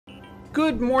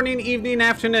Good morning, evening,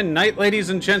 afternoon, night,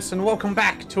 ladies and gents, and welcome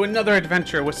back to another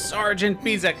adventure with Sergeant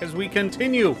Bezek as we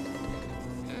continue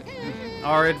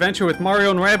our adventure with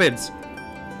Mario and Rabbids.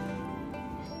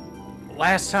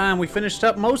 Last time we finished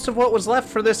up most of what was left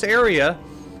for this area,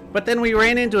 but then we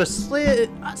ran into a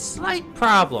slight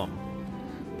problem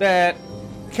that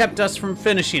kept us from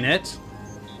finishing it.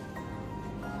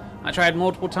 I tried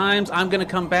multiple times. I'm going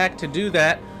to come back to do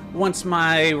that once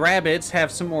my Rabbids have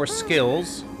some more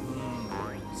skills.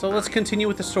 So let's continue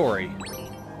with the story.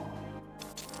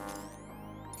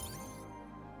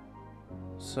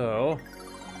 So,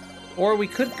 or we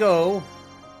could go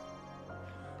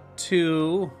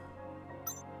to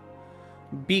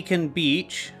Beacon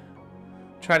Beach,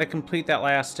 try to complete that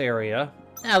last area.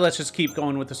 Now let's just keep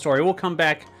going with the story. We'll come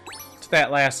back to that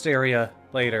last area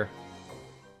later.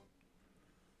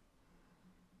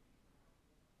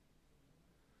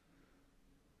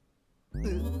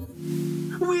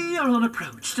 We are on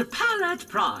approach to Palette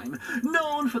Prime,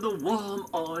 known for the warm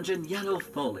orange and yellow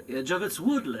foliage of its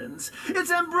woodlands, its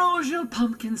ambrosial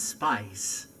pumpkin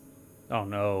spice. Oh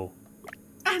no.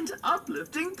 And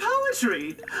uplifting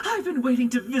poetry! I've been waiting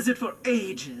to visit for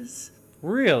ages.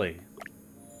 Really?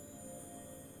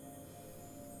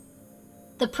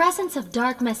 The presence of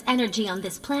dark mass energy on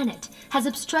this planet has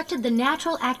obstructed the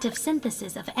natural active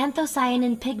synthesis of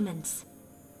anthocyanin pigments.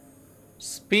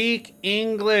 Speak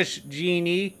English,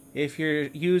 Genie. If you're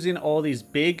using all these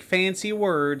big fancy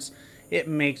words, it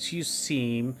makes you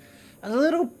seem a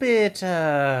little bit,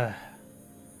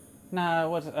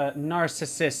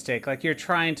 narcissistic, like you're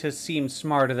trying to seem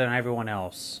smarter than everyone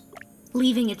else.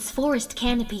 Leaving its forest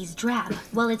canopies drab,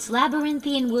 while its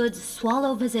labyrinthian woods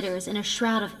swallow visitors in a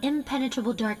shroud of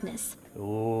impenetrable darkness.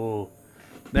 Ooh,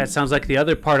 that sounds like the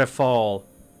other part of fall.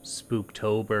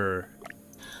 Spooktober.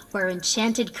 Where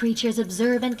enchanted creatures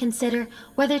observe and consider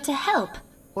whether to help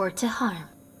or to harm.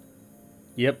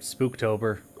 Yep,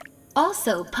 Spooktober.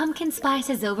 Also, pumpkin spice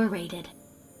is overrated.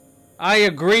 I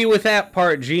agree with that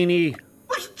part, Genie.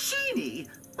 Wait, Genie?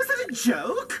 Was that a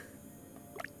joke?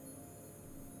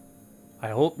 I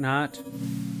hope not.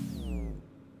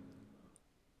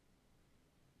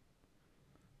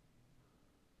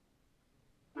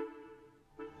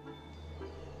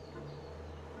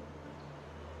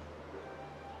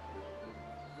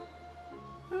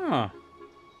 Huh.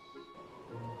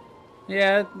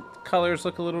 Yeah, colors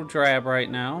look a little drab right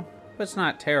now, but it's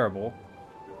not terrible.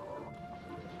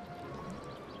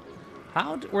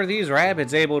 How were these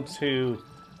Rabbids able to,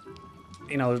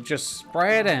 you know, just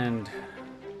spread and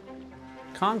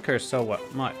conquer so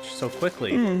much so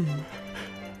quickly?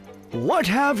 What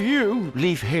have you,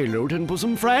 leaf-haloed and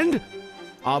bosom friend?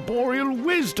 Arboreal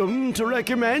wisdom to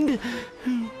recommend?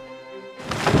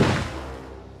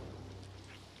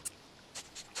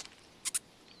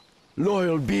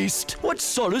 Loyal beast, what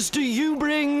solace do you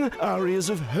bring? Arias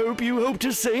of hope you hope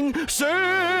to sing?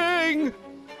 Sing!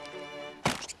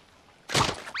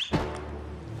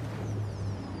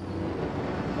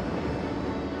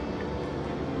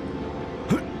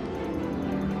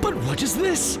 But what is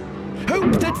this?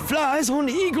 Hope that flies on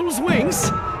eagle's wings?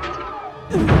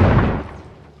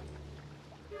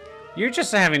 You're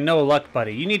just having no luck,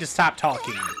 buddy. You need to stop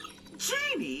talking.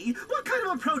 Genie, what kind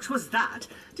of approach was that?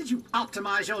 Did you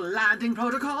optimize your landing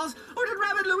protocols? Or did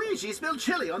Rabbid Luigi spill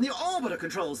chili on the orbiter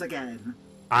controls again?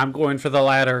 I'm going for the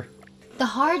latter. The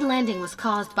hard landing was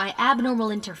caused by abnormal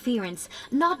interference,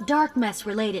 not dark mess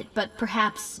related, but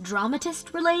perhaps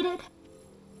dramatist related?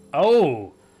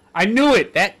 Oh, I knew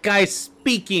it! That guy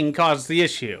speaking caused the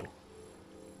issue.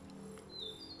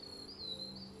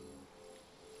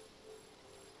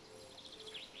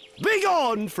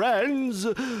 Begone, friends!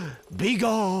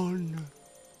 Begone!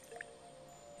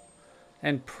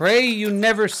 And pray you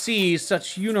never see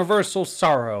such universal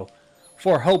sorrow,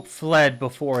 for hope fled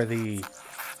before thee.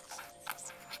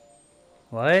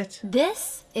 What?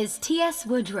 This is T.S.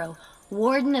 Woodrow,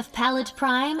 warden of Palette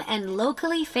Prime and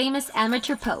locally famous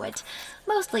amateur poet,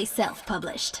 mostly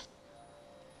self-published.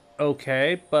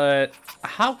 Okay, but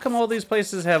how come all these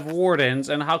places have wardens,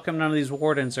 and how come none of these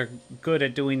wardens are good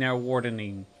at doing their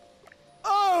wardening?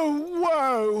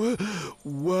 Oh, whoa!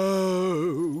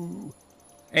 Whoa!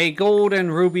 A gold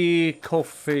and ruby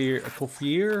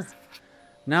Kofir?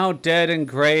 Now dead and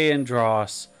gray and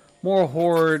dross. More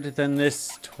horrid than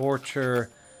this torture.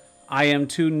 I am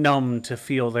too numb to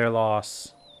feel their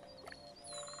loss.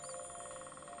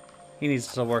 He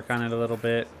needs to work on it a little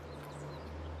bit.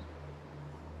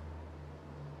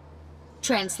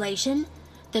 Translation: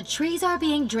 the trees are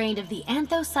being drained of the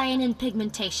anthocyanin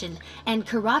pigmentation, and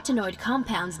carotenoid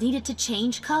compounds needed to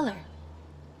change color.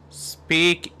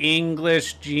 Speak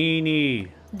English,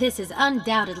 Genie. This is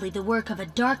undoubtedly the work of a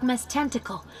dark mess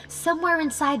tentacle somewhere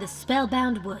inside the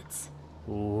spellbound woods.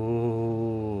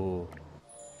 Ooh.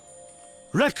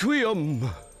 Requiem!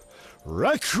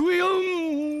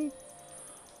 Requiem!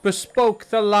 Bespoke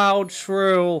the loud,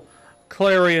 shrill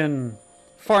clarion.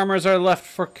 Farmers are left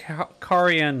for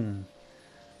carrion.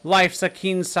 Life's a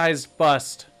keen-sized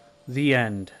bust. The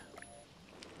end.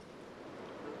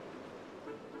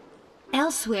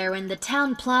 Elsewhere in the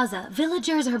town plaza,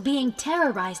 villagers are being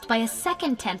terrorized by a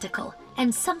second tentacle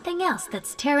and something else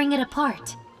that's tearing it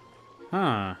apart.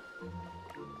 Huh.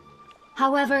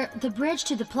 However, the bridge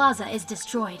to the plaza is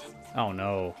destroyed. Oh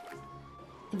no.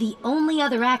 The only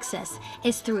other access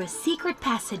is through a secret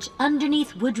passage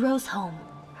underneath Woodrow's home.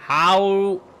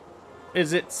 How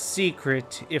is it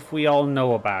secret if we all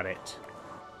know about it?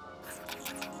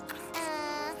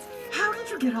 How did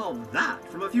you get all that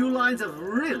from a few lines of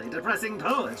really depressing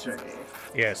poetry?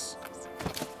 Yes.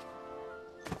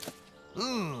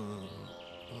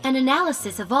 An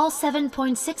analysis of all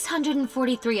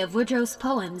 7,643 of Woodrow's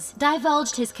poems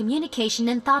divulged his communication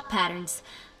and thought patterns.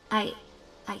 I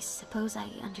suppose I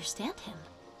understand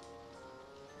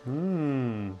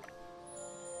him.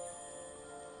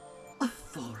 A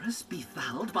forest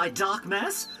befouled by dark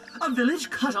mess? A village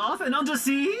cut off and under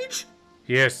siege?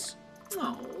 Yes.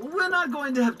 Oh, we're not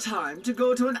going to have time to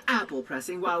go to an apple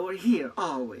pressing while we're here,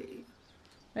 are we?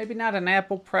 Maybe not an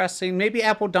apple pressing, maybe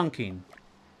apple dunking.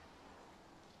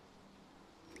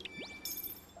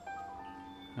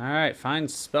 Alright, find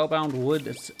Spellbound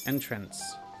Wood's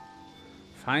entrance.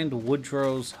 Find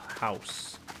Woodrow's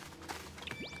house.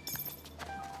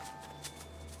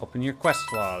 Open your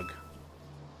quest log.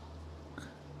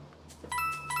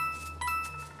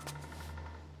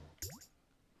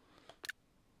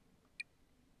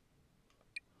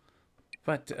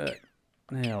 But,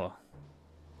 no.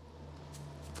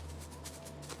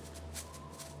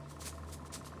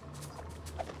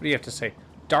 What do you have to say?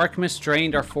 Dark mist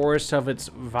drained our forest of its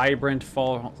vibrant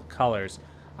fall colors.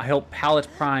 I hope Palette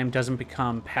Prime doesn't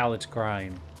become Palette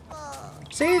Grime.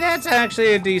 See, that's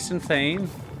actually a decent thing.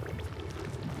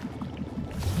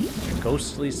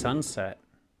 Ghostly sunset.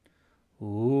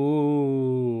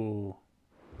 Ooh.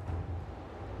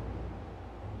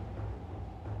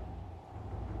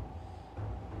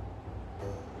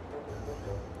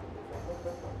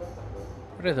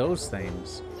 What are those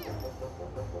things?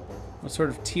 What sort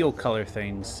of teal color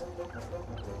things?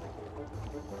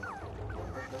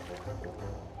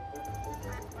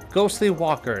 Ghostly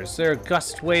walkers. Their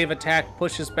gust wave attack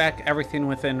pushes back everything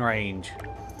within range.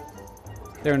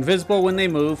 They're invisible when they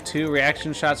move, too.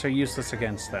 Reaction shots are useless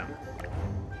against them.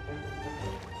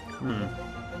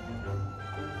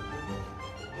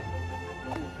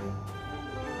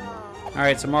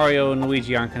 Alright, so Mario and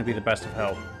Luigi aren't going to be the best of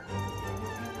help.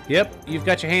 Yep, you've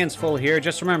got your hands full here.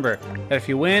 Just remember that if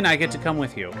you win, I get to come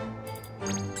with you.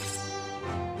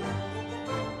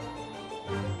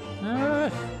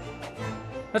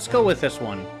 Let's go with this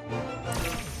one.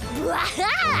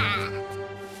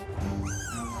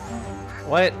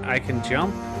 What? I can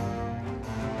jump?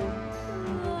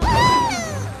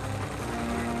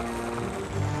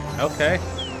 Okay.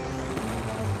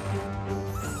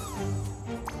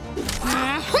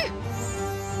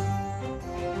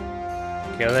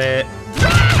 Kill it.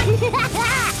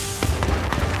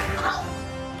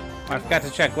 I forgot to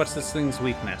check. What's this thing's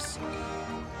weakness?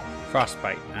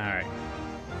 Frostbite. Alright.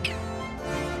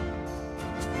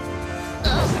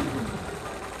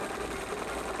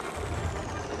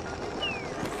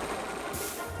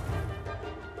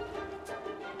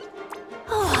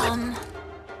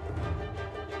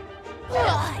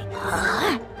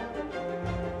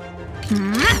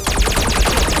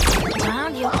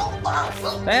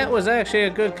 That was actually a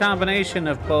good combination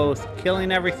of both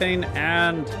killing everything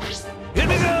and Here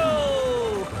we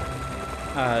go!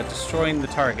 Destroying the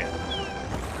target.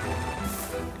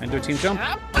 Can I do a team jump?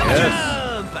 Up, Yes.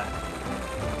 jump!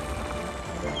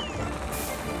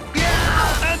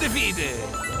 Yeah, undefeated!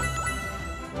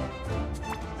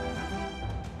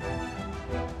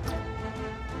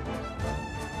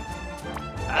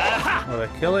 Aha! Will it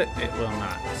kill it? It will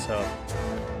not. So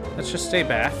let's just stay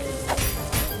back.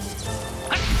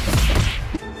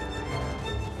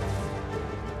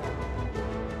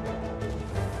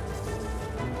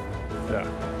 Yeah.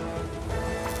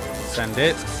 Send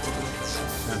it.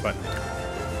 And button.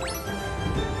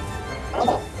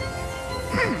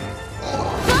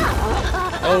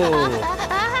 Oh!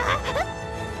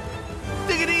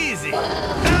 Take it easy!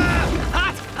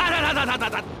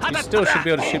 You still should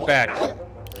be able to shoot back.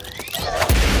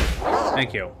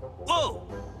 Thank you. Whoa!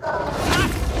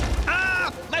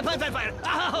 My plant on fire!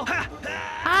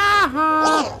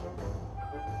 Oh.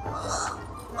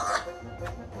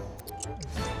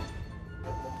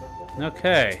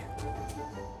 Okay.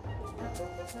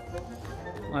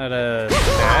 Let us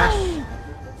dash.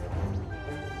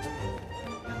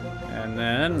 And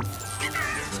then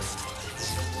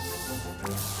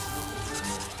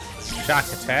shock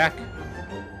attack.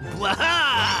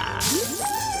 Waha!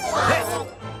 Hey.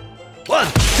 1,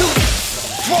 2,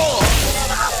 4.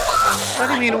 What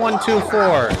do you mean 1, 2,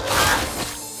 4?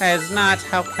 That is not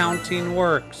how counting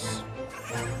works.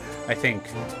 I think.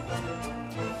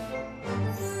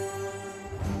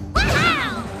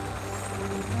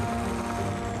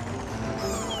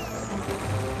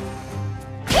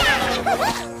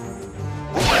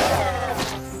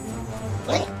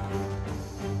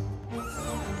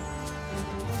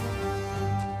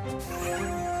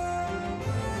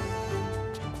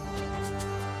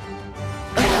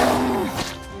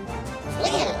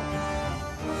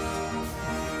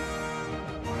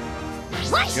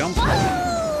 Jump.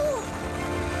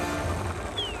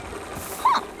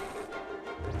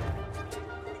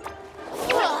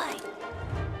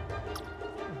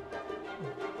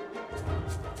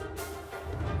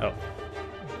 Oh.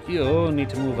 You need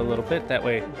to move a little bit. That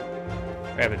way,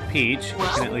 Rabbid Peach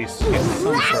can at least get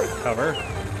some sort of cover.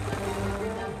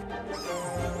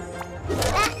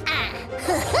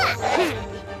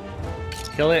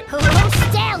 Kill it. Hold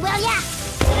still, will ya?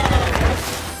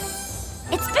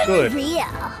 It's been Good. real.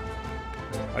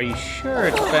 Are you sure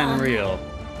it's been real?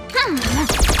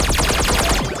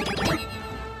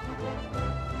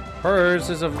 Hers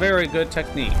is a very good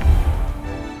technique.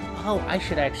 Oh, I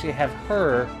should actually have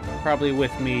her probably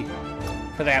with me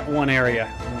for that one area.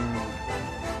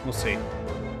 We'll see.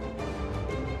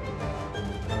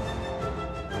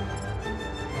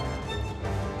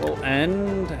 We'll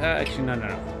end... actually, no.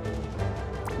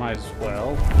 Might as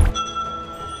well.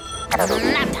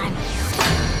 Nap time.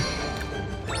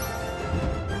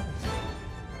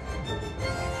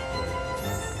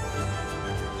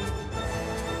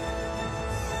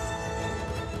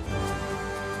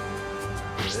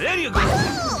 There you go.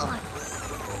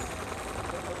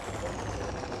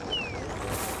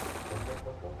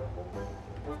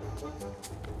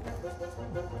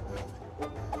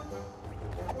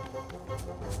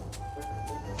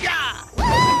 Yeah.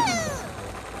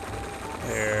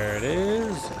 There it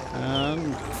is.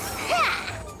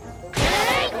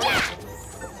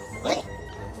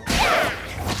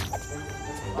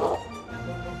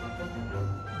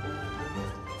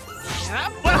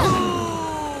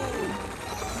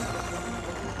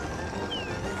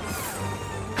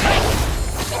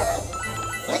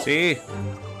 See?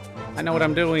 I know what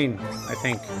I'm doing, I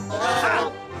think.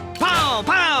 Pow!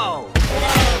 Pow!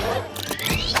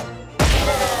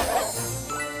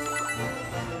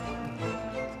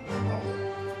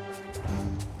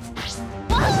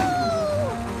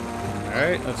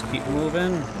 Alright, let's keep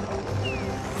moving.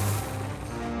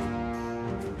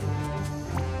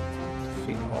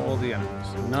 Defeat all the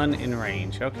enemies. None in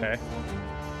range. Okay.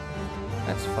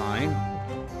 That's fine.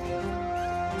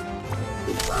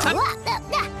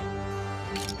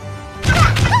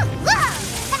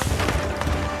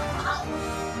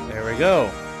 There we go.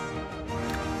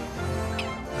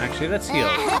 Actually, let's heal.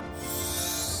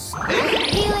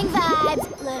 Healing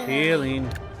vibes. Healing.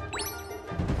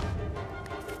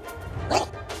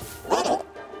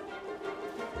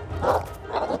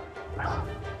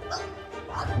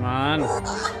 Come on.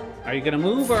 Are you gonna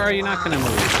move or are you not gonna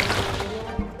move?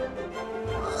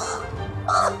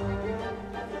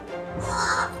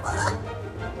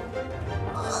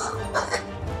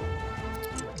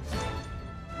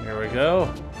 Here we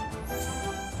go.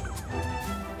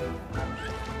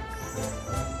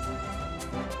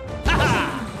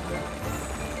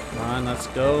 Come on, let's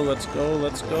go, let's go,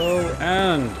 let's go.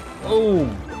 And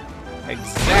boom!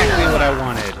 Exactly what I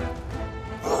wanted.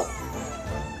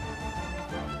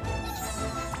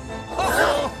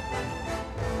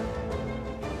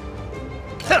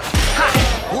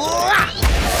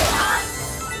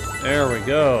 There we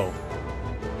go.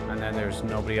 And then there's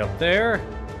nobody up there.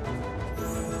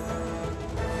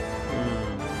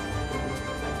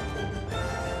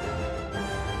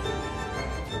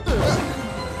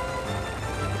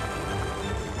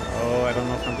 Oh, I don't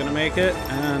know if I'm gonna make it.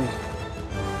 And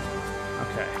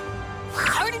okay.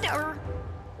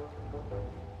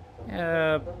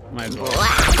 Yeah, might as well.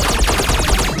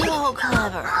 So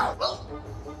clever.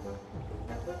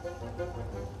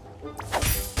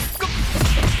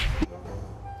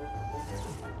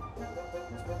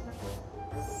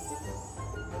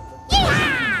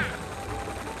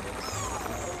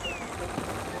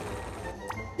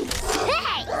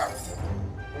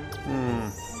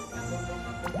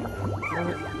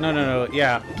 No,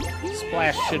 yeah.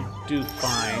 Splash should do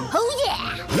fine. Oh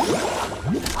yeah!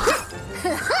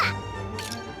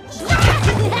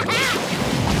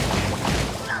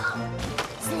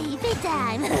 Sleepy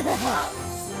time.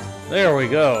 There we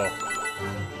go.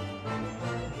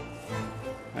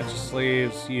 That just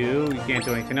leaves you. You can't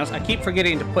do anything else. I keep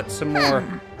forgetting to put some more,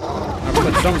 or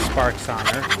put some sparks on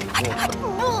her.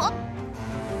 Cool.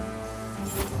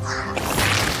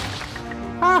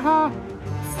 Haha.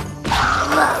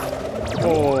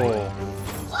 Oh.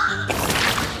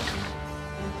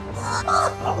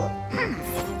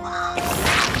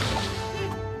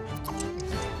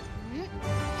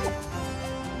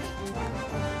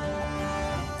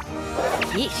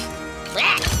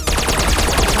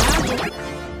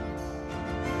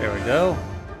 There we go.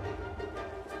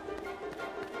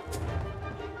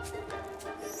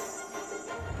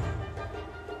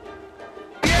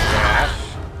 Dash.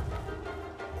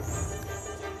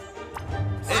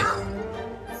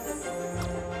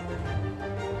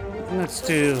 Let's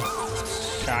do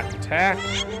shock attack.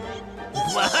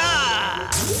 Waha!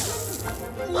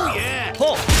 Ooh, yeah!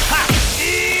 Ho! Ha!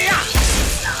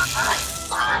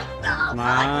 Come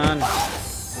on.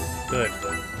 Good.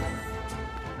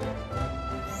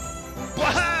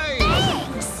 Wahai!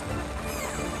 Thanks.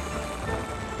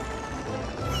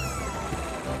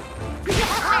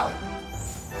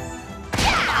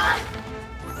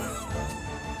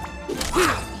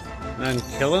 And then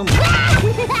kill him.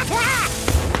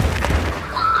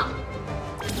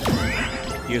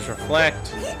 Use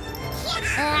reflect.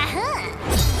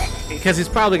 Because he's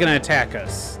probably going to attack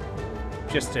us.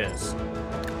 Just is.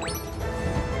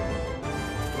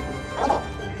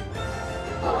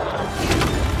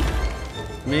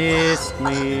 Missed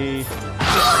me.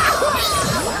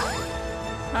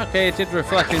 Okay, it did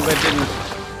reflecting, but it didn't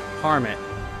harm it.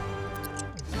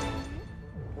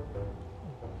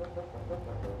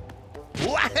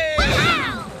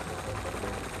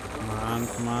 Come on,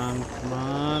 come on, come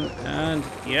on. And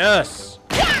yes!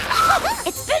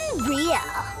 It's been real.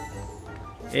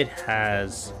 It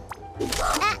has.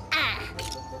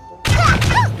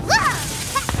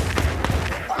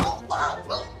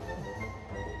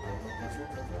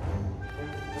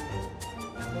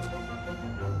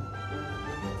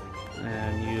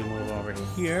 And you move over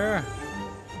here.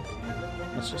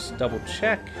 Let's just double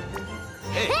check.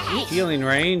 Hey. Healing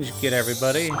range, get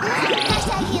everybody.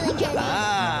 Hashtag healing journey.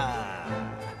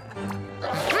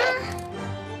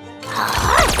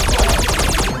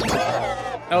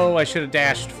 Oh, I should have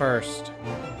dashed first.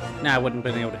 Nah, I wouldn't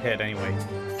have been able to hit anyway.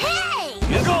 Hey!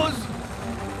 Here goes!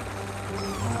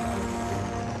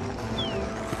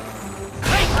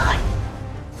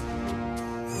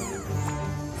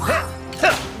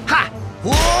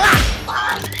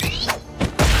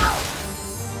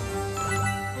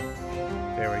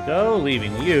 There we go,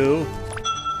 leaving you.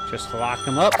 Just to lock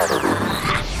him up.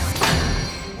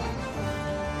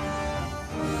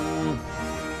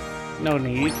 No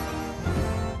need.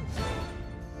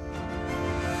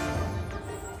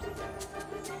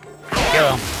 Kill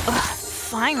him.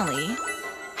 Finally.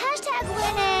 Hashtag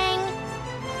winning.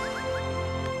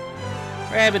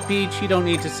 Rabbit Peach, you don't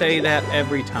need to say that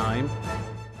every time.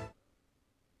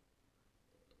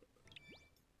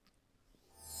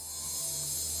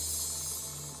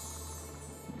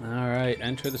 Alright,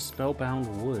 enter the Spellbound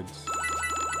Woods.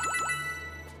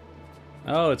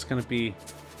 Oh, it's gonna be...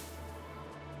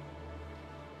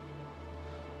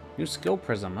 New skill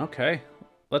prism, okay.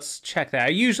 Let's check that. I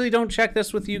usually don't check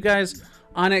this with you guys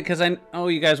on it because I know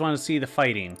you guys want to see the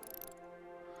fighting.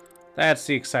 That's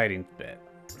the exciting bit.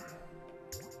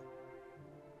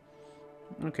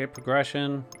 Okay,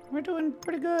 progression. We're doing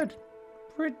pretty good.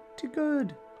 Pretty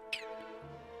good.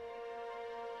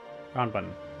 Round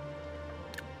button.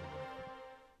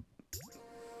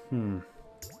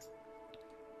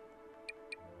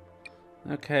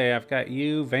 Okay, I've got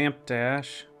you, Vamp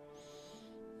Dash.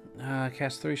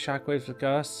 Cast 3 shockwaves with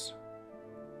Gus.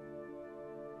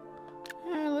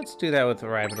 Let's do that with the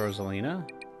Rabbid Rosalina.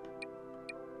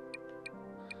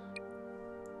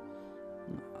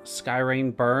 Sky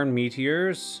Rain Burn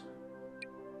Meteors.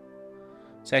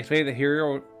 To activate, the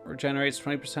hero regenerates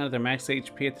 20% of their max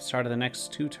HP at the start of the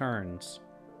next 2 turns.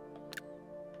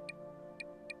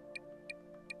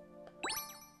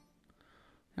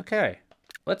 Okay,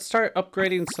 let's start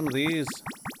upgrading some of these.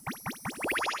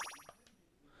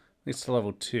 At least to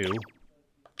level 2.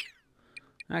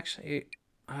 Actually,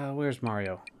 where's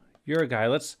Mario? You're a guy.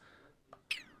 Let's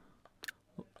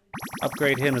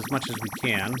upgrade him as much as we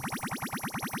can.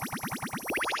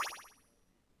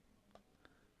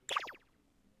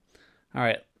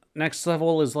 Alright, next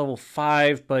level is level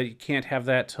 5, but you can't have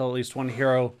that till at least one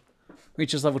hero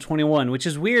Reaches level 21, which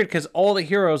is weird because all the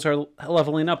heroes are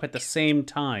leveling up at the same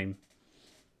time.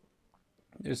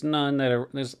 There's none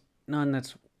that's,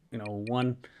 you know,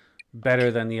 one better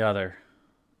than the other.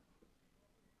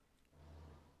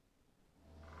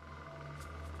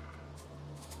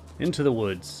 Into the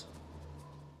woods.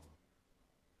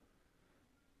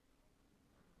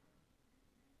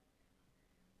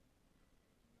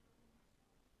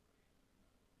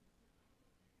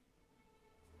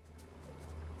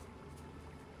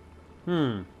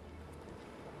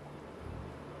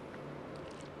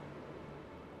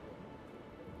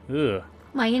 Ugh.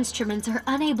 My instruments are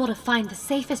unable to find the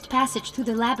safest passage through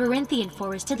the labyrinthian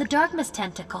forest to the Darkness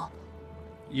Tentacle.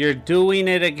 You're doing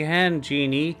it again,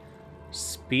 Genie.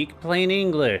 Speak plain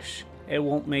English. It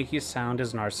won't make you sound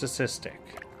as narcissistic.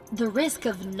 The risk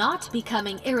of not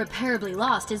becoming irreparably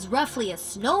lost is roughly a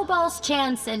snowball's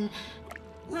chance and...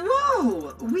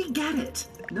 Whoa! We get it.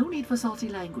 No need for salty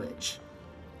language.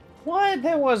 What?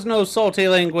 There was no salty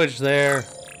language there.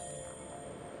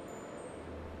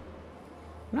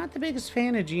 I'm not the biggest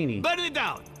fan of Genie. Burn it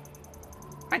down.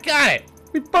 I got it!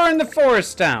 We burn the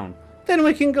forest down. Then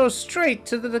we can go straight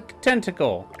to the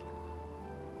tentacle.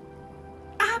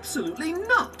 Absolutely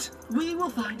not. We will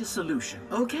find a solution,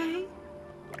 okay?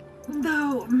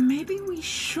 Though, maybe we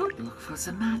should look for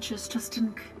some matches just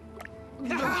in...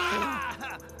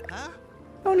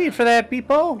 No need for that,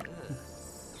 Beepo.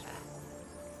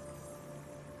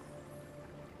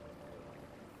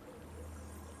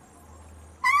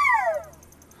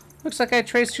 Looks like I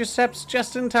traced your steps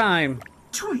just in time.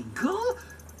 Twinkle?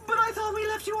 But I thought we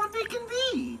left you on Beacon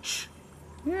Beach.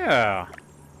 Yeah.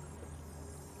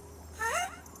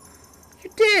 You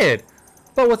did.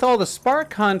 But with all the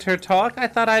Spark Hunter talk, I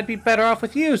thought I'd be better off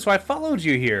with you, so I followed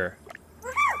you here.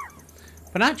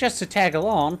 But not just to tag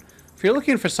along. If you're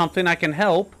looking for something, I can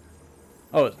help.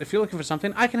 Oh, if you're looking for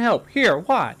something, I can help. Here,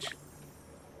 watch.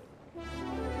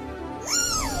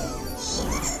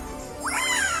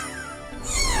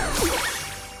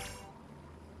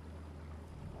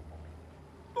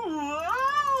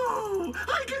 Whoa!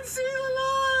 I can see the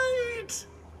light!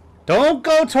 Don't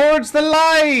go towards the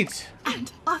light!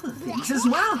 And other things as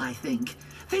well, I think.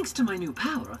 Thanks to my new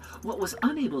power, what was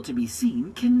unable to be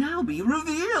seen can now be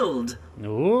revealed.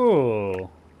 Ooh.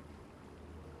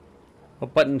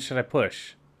 What button should I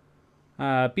push?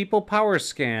 Beeple power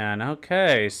scan.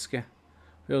 Okay.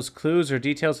 Those clues or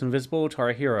details invisible to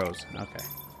our heroes. Okay.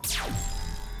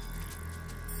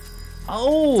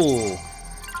 Oh!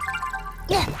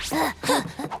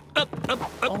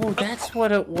 Oh, that's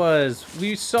what it was.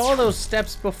 We saw those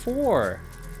steps before.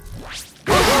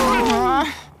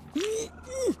 Ha-ha!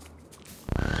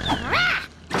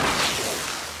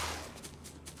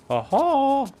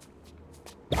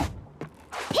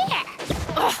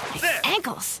 My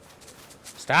ankles.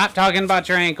 Stop talking about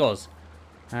your ankles.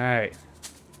 Alright.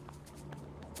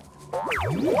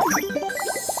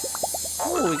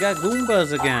 Oh, we got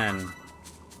Goombas again.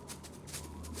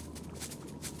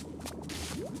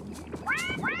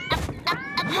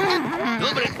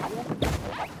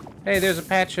 Hey, there's a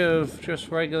patch of just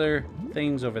regular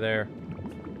things over there.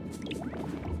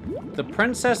 The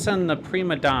princess and the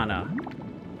prima donna.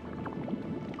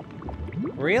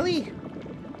 Really?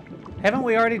 Haven't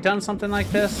we already done something like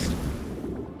this?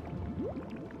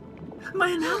 My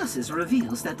analysis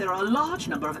reveals that there are a large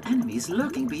number of enemies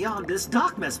lurking beyond this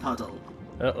darkness puddle.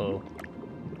 Uh-oh.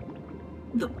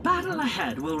 The battle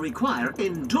ahead will require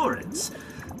endurance.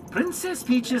 Princess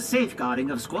Peach's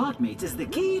safeguarding of squad mates is the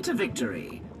key to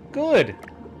victory. Good.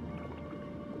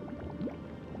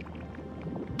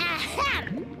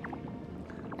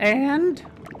 And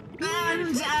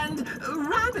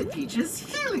Rabbid Peach's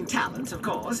healing talent, of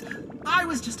course. I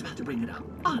was just about to bring it up.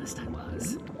 Honest, I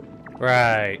was.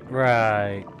 Right.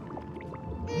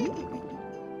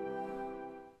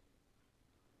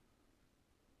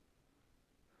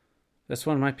 This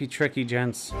one might be tricky,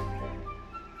 gents.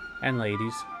 And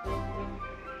ladies.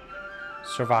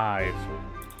 Survive.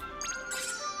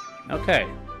 Okay.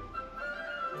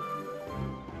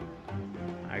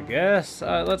 I guess,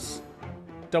 let's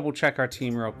double check our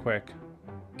team real quick.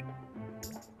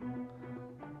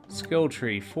 Skill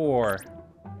tree, 4.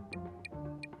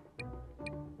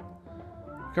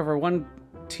 Recover 1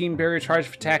 team barrier charge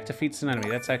if attack defeats an enemy.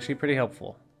 That's actually pretty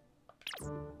helpful.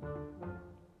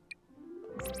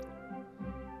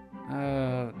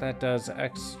 That does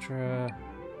extra...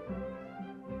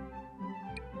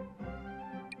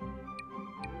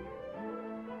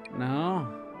 No?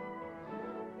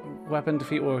 Weapon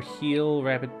defeat will heal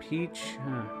Rabbids Peach?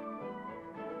 Huh.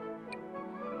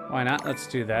 Why not? Let's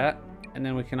do that. And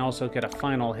then we can also get a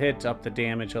final hit up the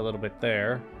damage a little bit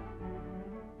there.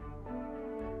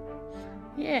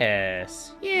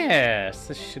 Yes, yes,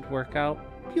 this should work out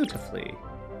beautifully.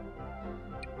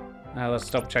 Now let's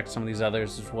double check some of these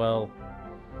others as well.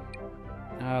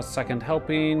 Second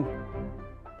helping.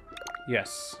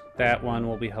 Yes, that one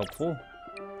will be helpful.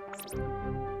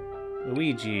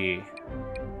 Luigi.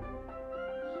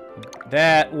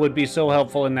 That would be so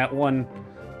helpful in that one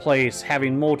place,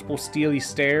 having multiple steely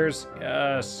stairs.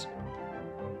 Yes.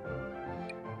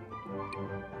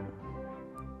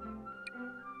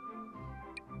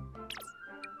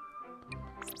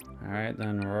 Alright,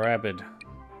 then Rabbid.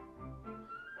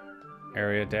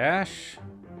 Area dash.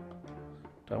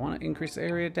 Do I want to increase the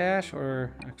area dash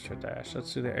or extra dash?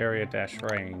 Let's do the area dash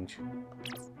range.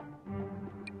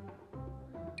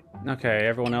 Okay,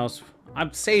 everyone else.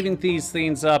 I'm saving these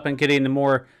things up and getting the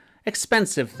more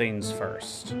expensive things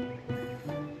first.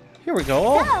 Here we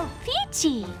go. Oh,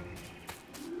 Peachy!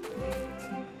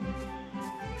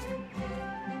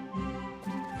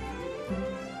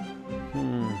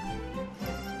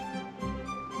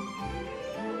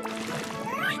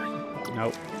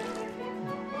 Nope.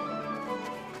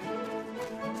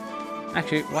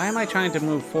 Actually, why am I trying to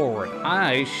move forward?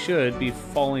 I should be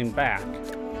falling back.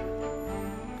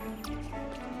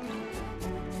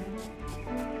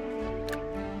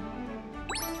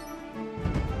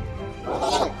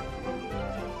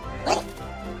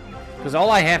 Because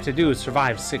all I have to do is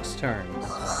survive 6 turns.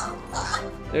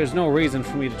 There's no reason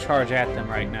for me to charge at them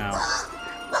right now.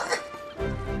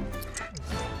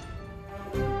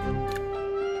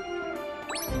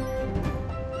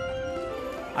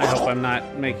 I hope I'm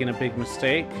not making a big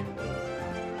mistake.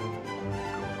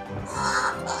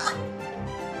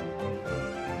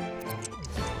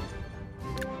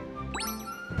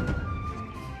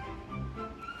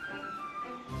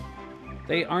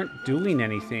 They aren't doing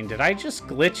anything. Did I just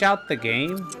glitch out the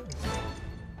game?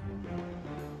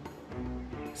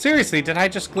 Seriously, did I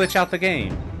just glitch out the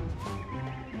game?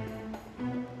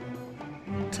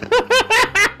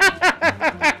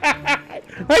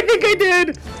 I think I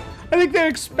did! I think they're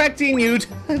expecting you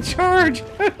to charge.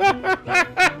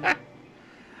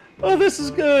 Oh, this is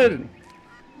good.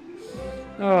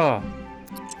 Oh.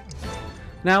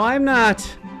 Now, I'm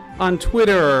not on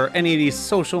Twitter or any of these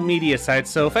social media sites,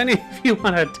 so if any of you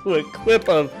want to do a clip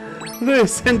of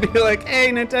this and be like, hey,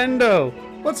 Nintendo,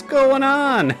 what's going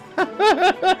on?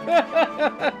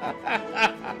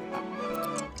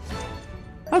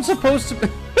 I'm supposed to...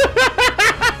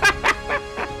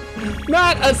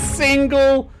 Not a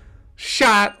single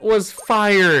shot was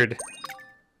fired.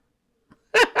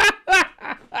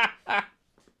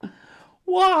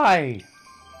 Why?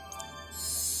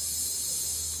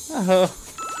 Oh,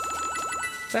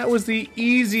 that was the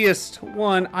easiest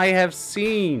one I have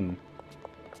seen.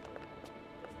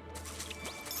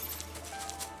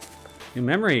 New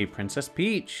memory, Princess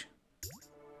Peach.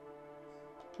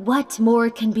 What more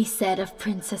can be said of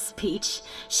Princess Peach?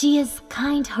 She is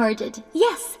kind-hearted,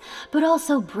 yes, but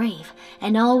also brave,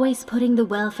 and always putting the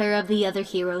welfare of the other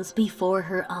heroes before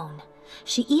her own.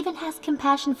 She even has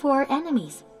compassion for her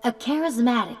enemies, a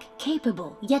charismatic,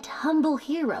 capable, yet humble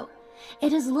hero.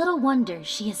 It is little wonder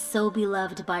she is so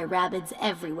beloved by Rabbids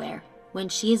everywhere. When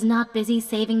she is not busy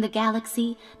saving the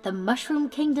galaxy, the Mushroom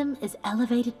Kingdom is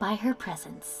elevated by her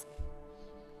presence.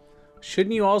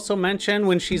 Shouldn't you also mention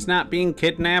when she's not being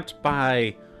kidnapped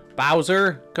by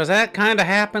Bowser? Because that kind of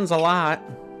happens a lot.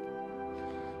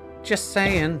 Just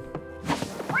saying.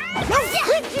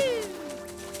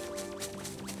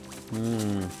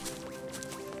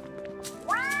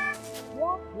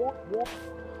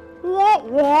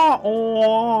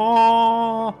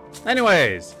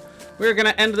 Anyways, we're going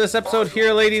to end this episode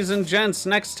here, ladies and gents.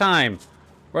 Next time,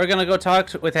 we're going to go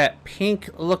talk with that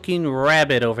pink-looking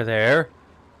rabbit over there.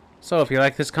 So if you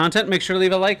like this content, make sure to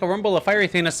leave a like, a rumble, a fiery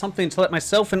thing, or something to let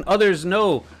myself and others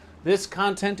know this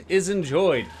content is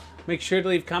enjoyed. Make sure to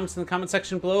leave comments in the comment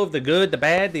section below of the good, the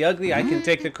bad, the ugly. I can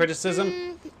take the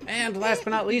criticism. And last but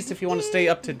not least, if you want to stay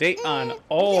up to date on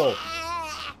all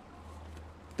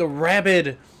the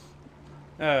Rabbid,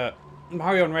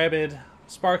 Mario and Rabbid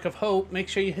Spark of Hope, make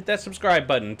sure you hit that subscribe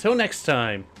button. Until next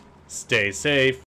time, stay safe.